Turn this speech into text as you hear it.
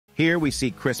Here we see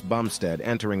Chris Bumstead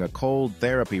entering a cold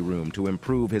therapy room to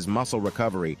improve his muscle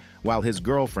recovery while his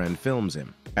girlfriend films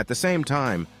him. At the same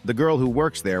time, the girl who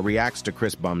works there reacts to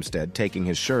Chris Bumstead taking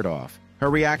his shirt off.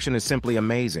 Her reaction is simply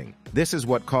amazing. This is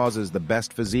what causes the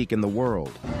best physique in the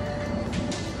world.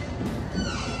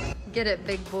 Get it,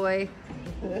 big boy.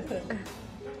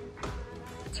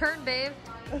 Turn, babe.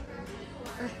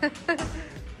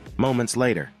 Moments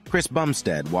later, Chris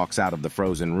Bumstead walks out of the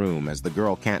frozen room as the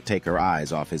girl can't take her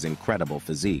eyes off his incredible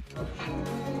physique.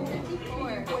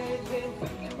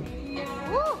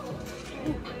 Woo!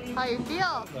 How you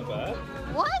feel? Not bad.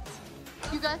 What?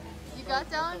 You got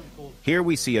down? Here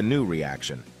we see a new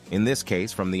reaction, in this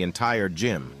case from the entire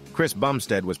gym. Chris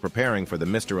Bumstead was preparing for the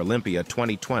Mr. Olympia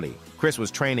 2020. Chris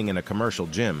was training in a commercial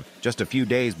gym. Just a few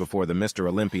days before the Mr.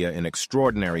 Olympia in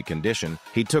extraordinary condition,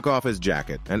 he took off his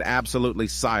jacket and absolutely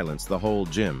silenced the whole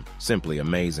gym. Simply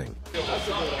amazing.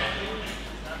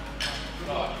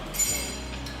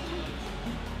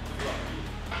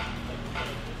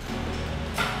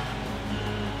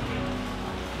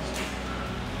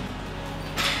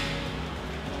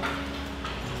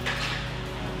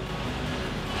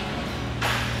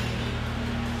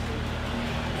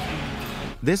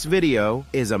 This video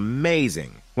is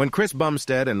amazing. When Chris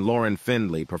Bumstead and Lauren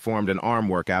Findley performed an arm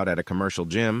workout at a commercial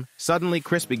gym, suddenly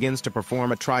Chris begins to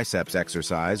perform a triceps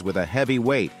exercise with a heavy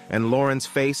weight, and Lauren's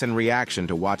face and reaction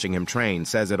to watching him train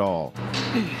says it all.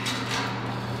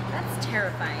 That's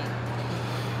terrifying.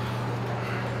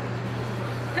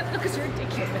 Look, it's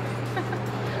ridiculous.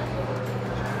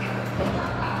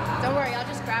 Don't worry, I'll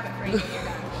just grab it for you when you're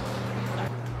done.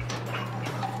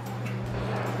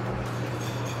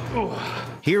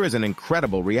 Here is an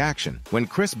incredible reaction. When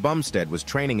Chris Bumstead was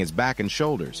training his back and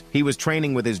shoulders, he was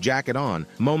training with his jacket on.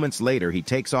 Moments later, he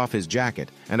takes off his jacket,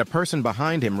 and a person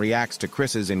behind him reacts to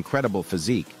Chris's incredible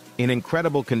physique. In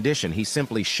incredible condition, he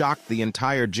simply shocked the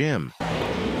entire gym.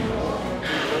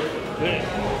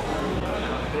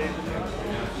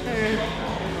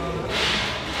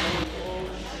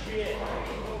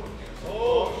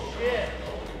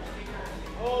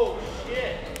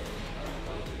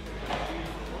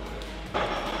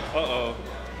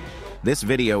 This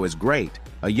video is great.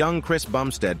 A young Chris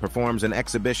Bumstead performs an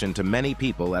exhibition to many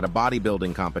people at a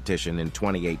bodybuilding competition in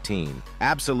 2018.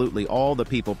 Absolutely all the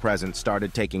people present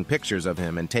started taking pictures of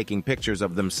him and taking pictures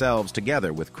of themselves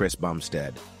together with Chris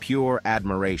Bumstead. Pure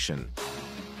admiration.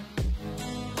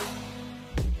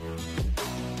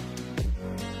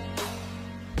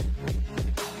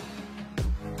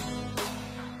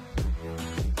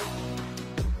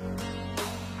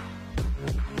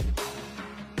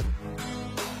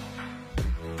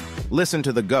 Listen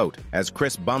to the GOAT as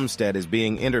Chris Bumstead is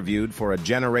being interviewed for a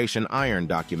Generation Iron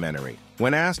documentary.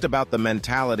 When asked about the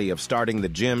mentality of starting the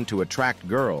gym to attract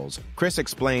girls, Chris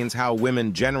explains how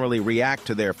women generally react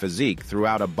to their physique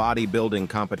throughout a bodybuilding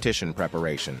competition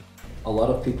preparation. A lot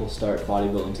of people start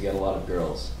bodybuilding to get a lot of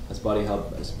girls. Has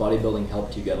bodybuilding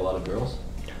helped you get a lot of girls?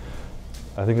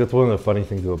 I think that's one of the funny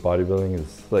things about bodybuilding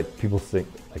is like people think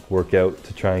like work out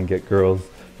to try and get girls.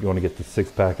 You want to get the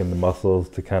six-pack and the muscles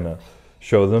to kind of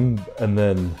show them, and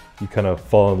then you kind of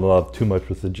fall in love too much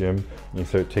with the gym and you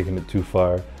start taking it too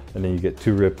far, and then you get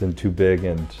too ripped and too big.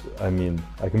 And I mean,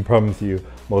 I can promise you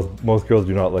most girls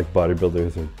do not like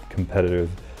bodybuilders or competitors.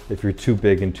 If you're too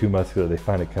big and too muscular, they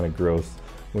find it kind of gross.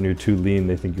 When you're too lean,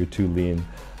 they think you're too lean.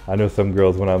 I know some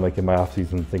girls, when I'm like in my off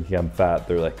season thinking I'm fat,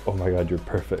 they're like, oh my god, you're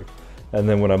perfect. And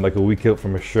then when I'm like a week out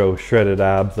from a show, shredded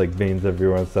abs, like veins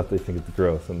everywhere and stuff, they think it's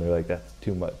gross, and they're like, that's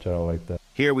too much, I don't like that.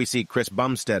 Here we see Chris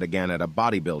Bumstead again at a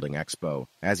bodybuilding expo,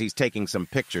 as he's taking some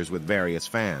pictures with various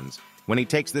fans. When he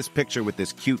takes this picture with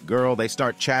this cute girl, they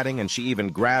start chatting and she even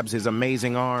grabs his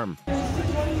amazing arm.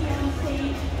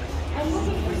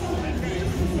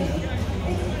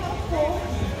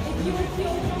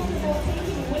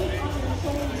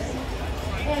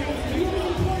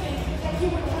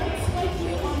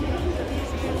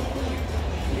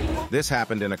 This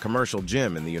happened in a commercial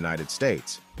gym in the United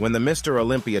States. When the Mr.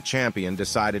 Olympia champion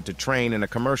decided to train in a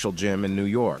commercial gym in New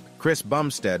York, Chris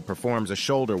Bumstead performs a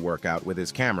shoulder workout with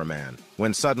his cameraman,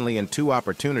 when suddenly in two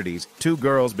opportunities, two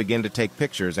girls begin to take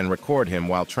pictures and record him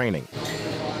while training.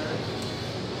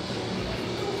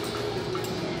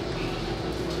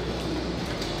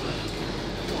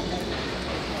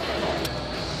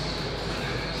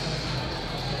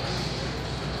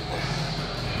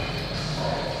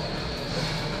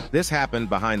 This happened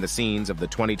behind the scenes of the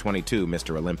 2022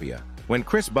 Mr. Olympia. When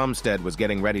Chris Bumstead was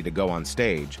getting ready to go on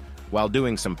stage, while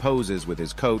doing some poses with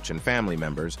his coach and family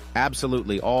members,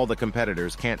 absolutely all the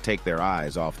competitors can't take their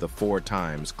eyes off the 4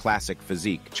 times classic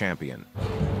physique champion.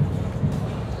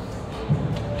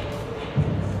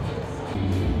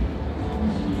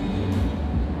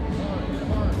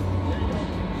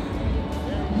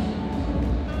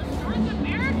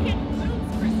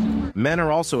 Men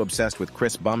are also obsessed with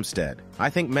Chris Bumstead.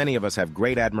 I think many of us have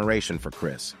great admiration for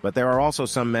Chris, but there are also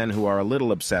some men who are a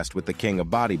little obsessed with the king of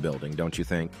bodybuilding, don't you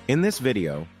think? In this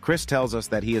video, Chris tells us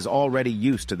that he is already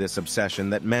used to this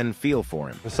obsession that men feel for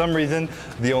him. For some reason,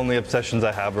 the only obsessions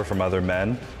I have are from other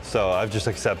men, so I've just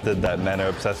accepted that men are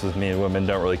obsessed with me and women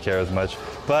don't really care as much,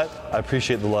 but I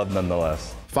appreciate the love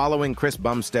nonetheless. Following Chris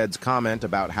Bumstead's comment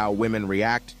about how women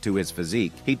react to his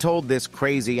physique, he told this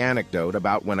crazy anecdote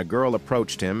about when a girl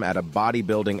approached him at a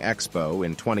bodybuilding expo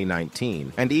in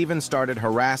 2019 and even started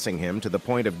harassing him to the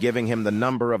point of giving him the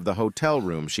number of the hotel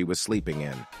room she was sleeping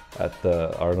in. At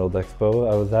the Arnold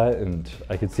Expo I was at, and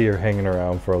I could see her hanging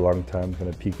around for a long time, kind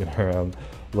of peeking around,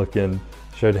 looking.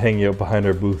 She started hanging out behind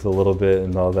her booth a little bit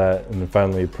and all that, and then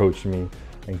finally approached me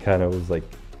and kind of was like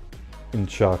in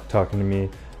shock talking to me.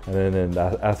 And then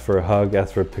asked for a hug,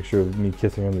 asked for a picture of me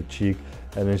kissing her on the cheek,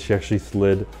 and then she actually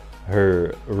slid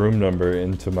her room number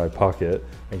into my pocket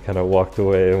and kind of walked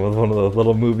away. And it was one of those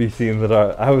little movie scenes that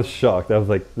I was shocked. I was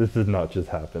like, this did not just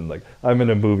happen. Like, I'm in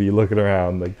a movie looking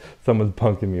around, like someone's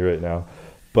punking me right now.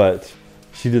 But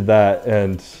she did that,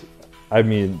 and I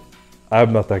mean,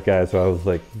 I'm not that guy, so I was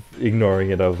like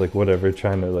ignoring it. I was like, whatever,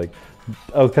 trying to like,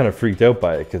 I was kind of freaked out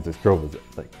by it because this girl was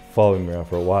like following me around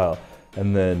for a while.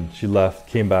 And then she left,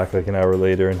 came back like an hour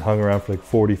later and hung around for like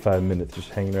 45 minutes just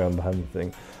hanging around behind the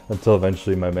thing until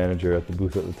eventually my manager at the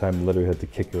booth at the time literally had to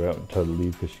kick her out and try to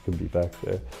leave because she couldn't be back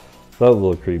there. So that was a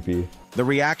little creepy. The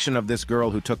reaction of this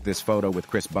girl who took this photo with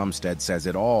Chris Bumstead says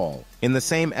it all. In the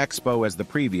same expo as the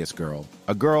previous girl,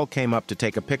 a girl came up to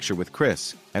take a picture with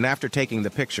Chris, and after taking the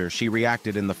picture, she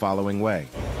reacted in the following way.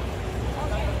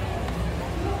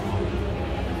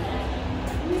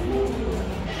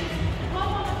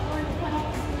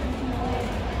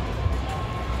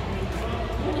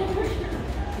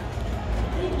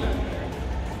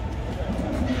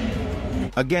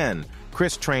 Again,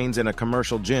 Chris trains in a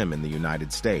commercial gym in the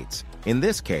United States. In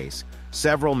this case,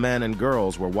 several men and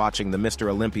girls were watching the Mr.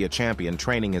 Olympia champion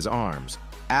training his arms.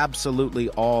 Absolutely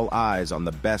all eyes on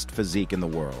the best physique in the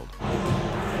world.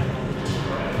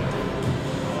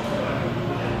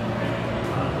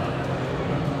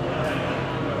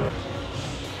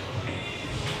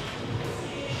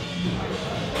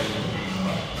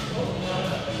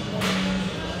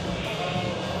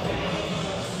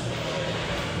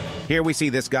 Here we see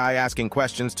this guy asking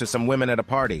questions to some women at a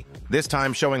party, this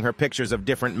time showing her pictures of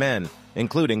different men,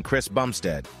 including Chris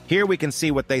Bumstead. Here we can see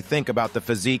what they think about the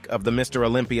physique of the Mr.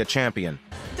 Olympia champion.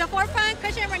 The forefront,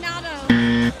 Cristiano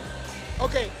Ronaldo.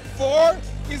 Okay, 4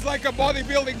 is like a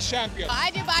bodybuilding champion.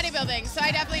 I do bodybuilding, so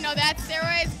I definitely know that's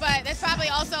steroids, but that's probably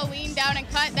also lean down and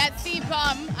cut. That's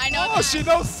C-bum. I know that. She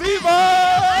knows Siva!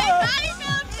 I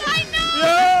know!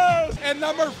 Yes! And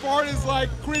number 4 is like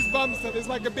Chris Bumstead. It's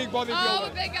like a big bodybuilder. Oh,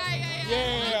 big guy,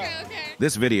 yeah. Okay.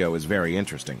 This video is very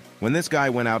interesting. When this guy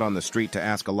went out on the street to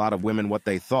ask a lot of women what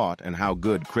they thought and how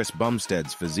good Chris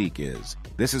Bumstead's physique is,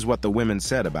 this is what the women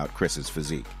said about Chris's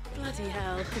physique. Bloody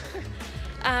hell.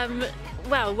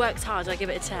 Well, works hard, I give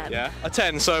it a 10. Yeah, a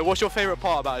 10. So what's your favourite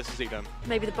part about his physique then?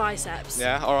 Maybe the biceps.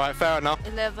 Yeah, alright, fair enough.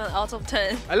 11 out of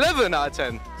 10. 11 out of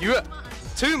 10?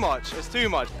 Too much, it's too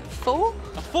much. 4?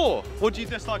 A 4? What do you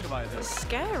dislike about it then?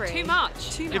 Scary. Too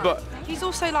much. Yeah, but He's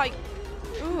also like,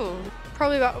 ooh.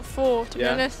 Probably about 4, to be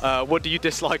honest. What do you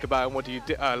dislike about it and what do you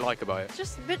like about it?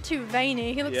 Just a bit too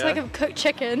veiny. He looks Yeah. like a cooked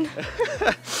chicken.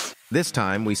 This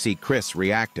time, we see Chris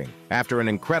reacting. After an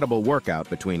incredible workout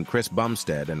between Chris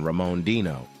Bumstead and Ramon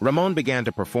Dino, Ramon began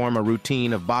to perform a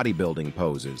routine of bodybuilding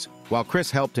poses. While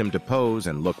Chris helped him to pose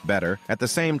and look better, at the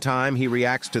same time, he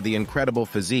reacts to the incredible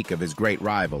physique of his great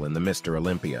rival in the Mr.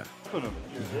 Olympia.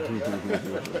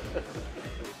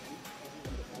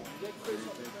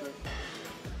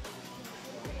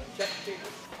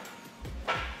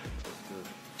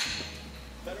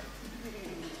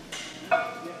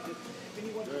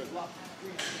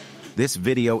 This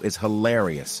video is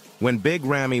hilarious. When Big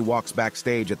Ramy walks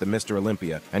backstage at the Mr.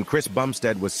 Olympia, and Chris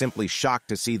Bumstead was simply shocked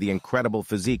to see the incredible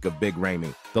physique of Big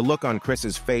Ramy. The look on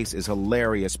Chris's face is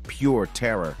hilarious, pure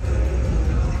terror.